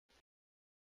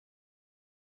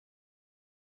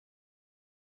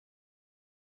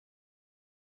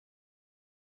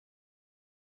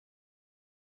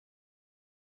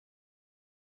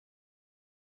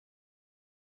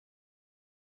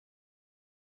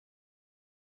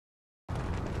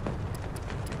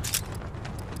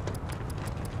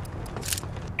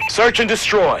Search and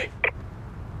destroy.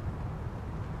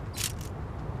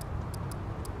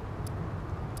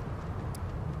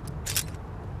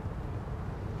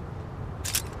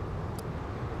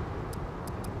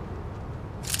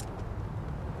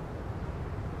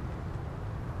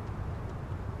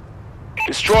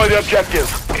 Destroy the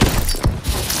objective.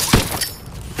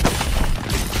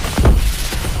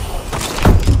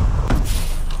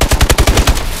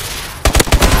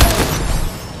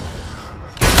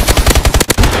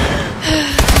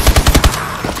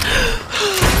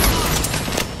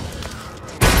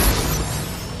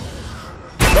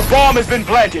 The bomb has been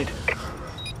planted.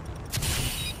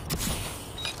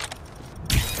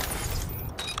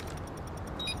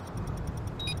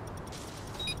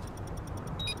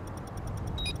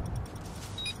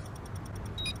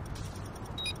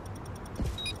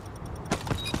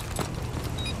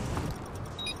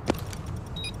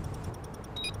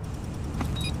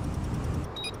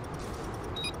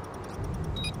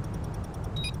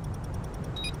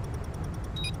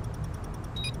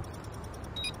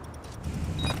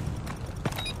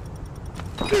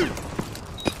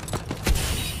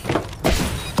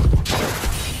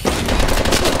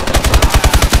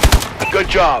 Good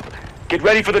job. Get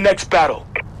ready for the next battle.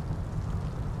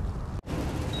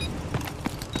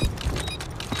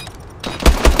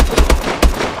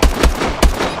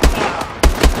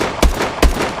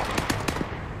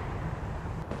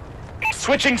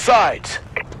 Switching sides.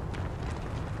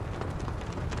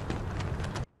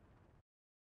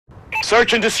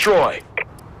 Search and destroy.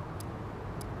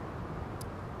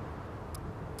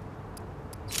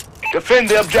 Defend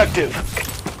the objective.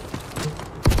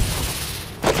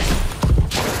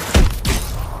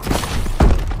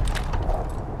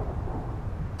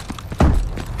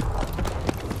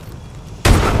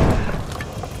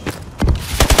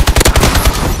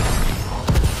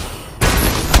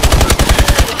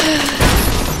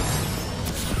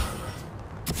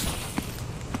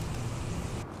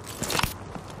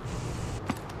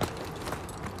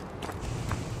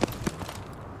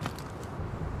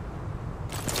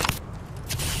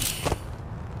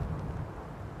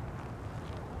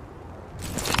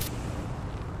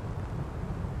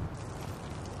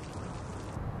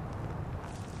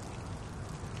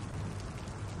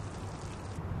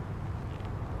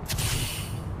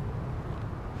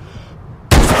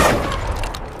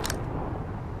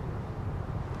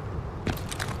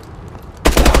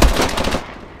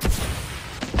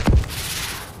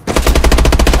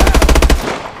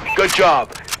 Good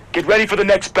job. Get ready for the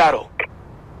next battle.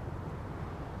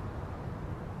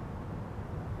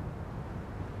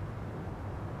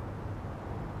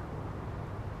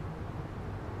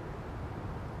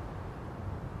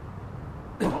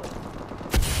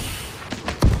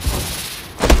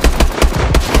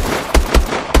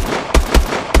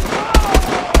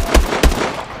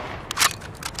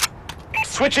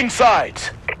 Switching sides.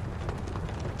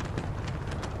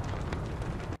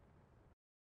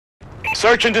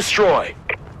 Search and destroy.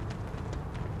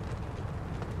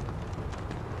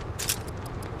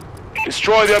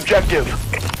 Destroy the objective.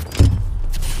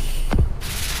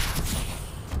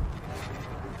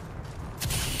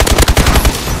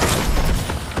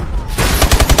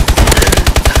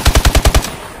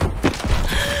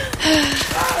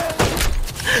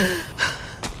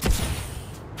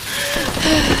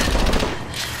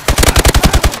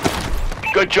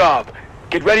 Good job.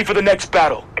 Get ready for the next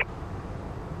battle.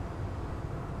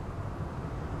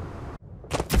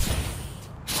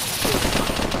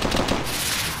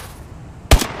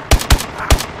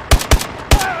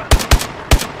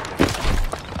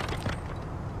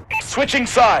 Switching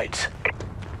sides.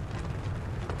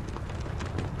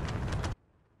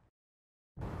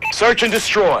 Search and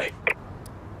destroy.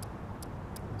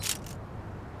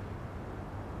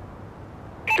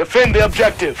 Defend the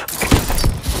objective.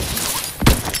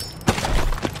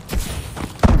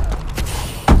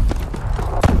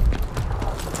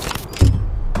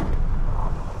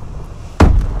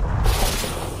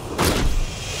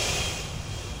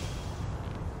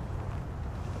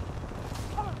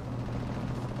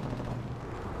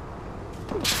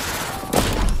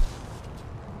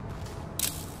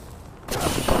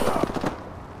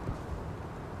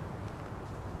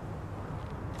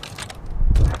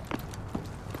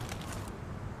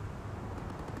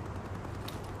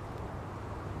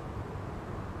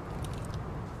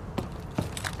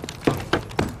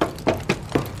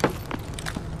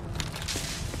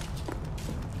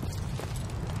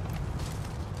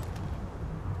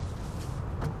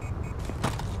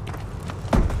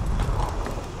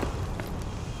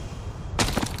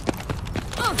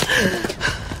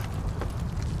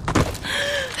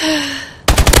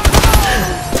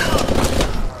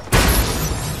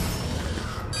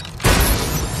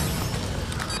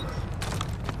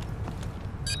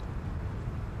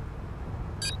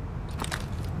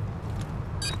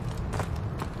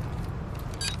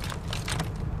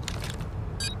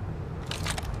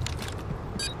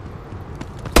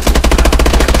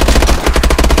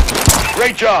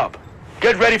 Great job.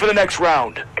 Get ready for the next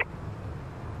round.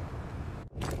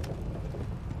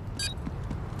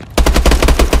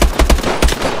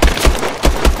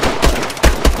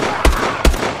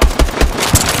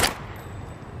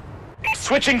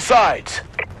 Switching sides.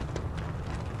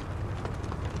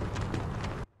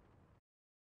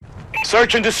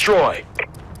 Search and destroy.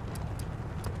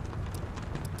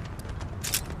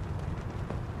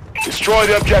 Destroy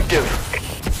the objective.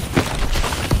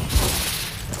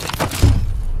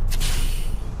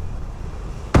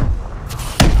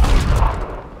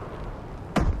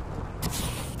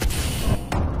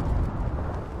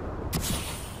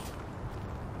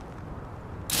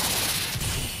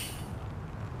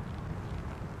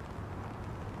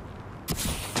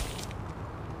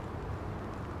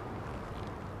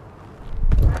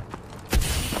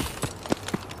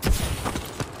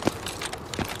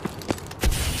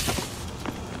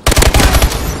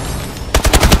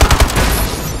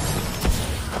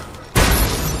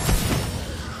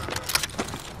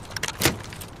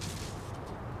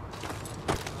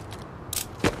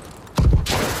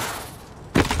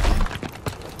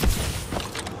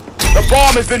 The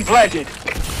bomb has been planted.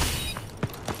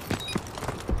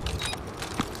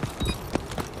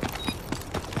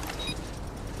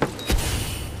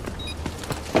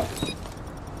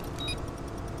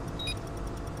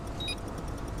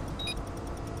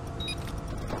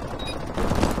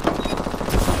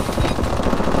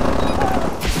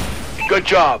 Good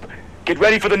job. Get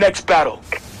ready for the next battle.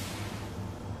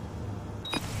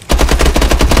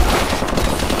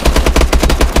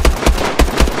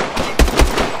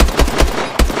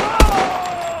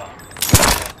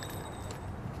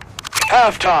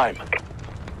 Halftime.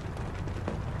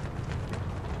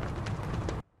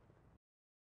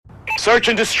 Search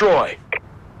and destroy.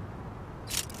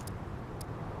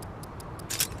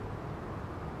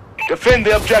 Defend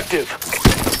the objective.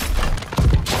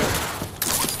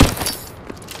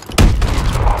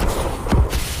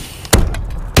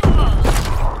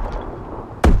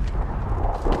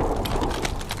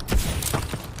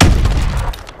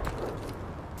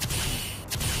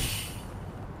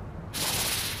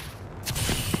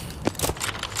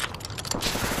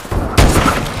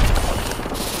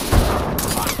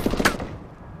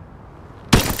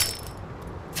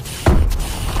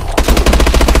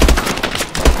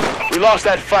 We lost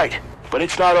that fight, but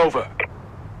it's not over.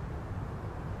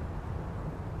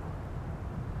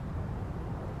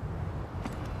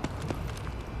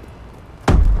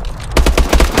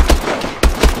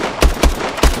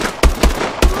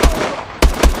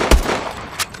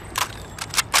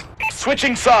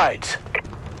 Switching sides.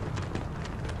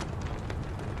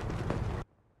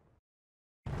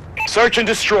 Search and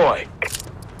destroy.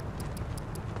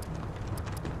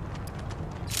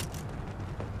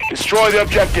 Destroy the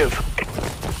objective.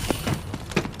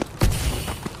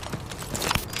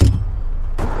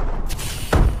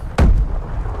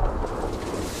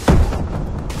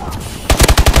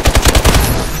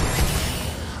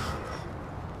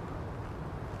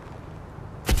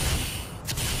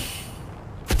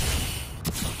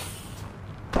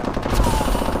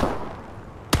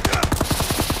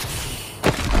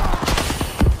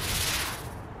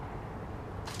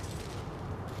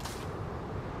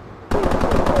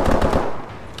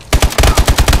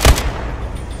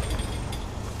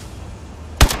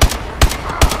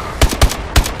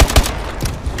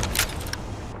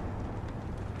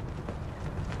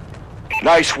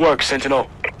 Nice work, Sentinel.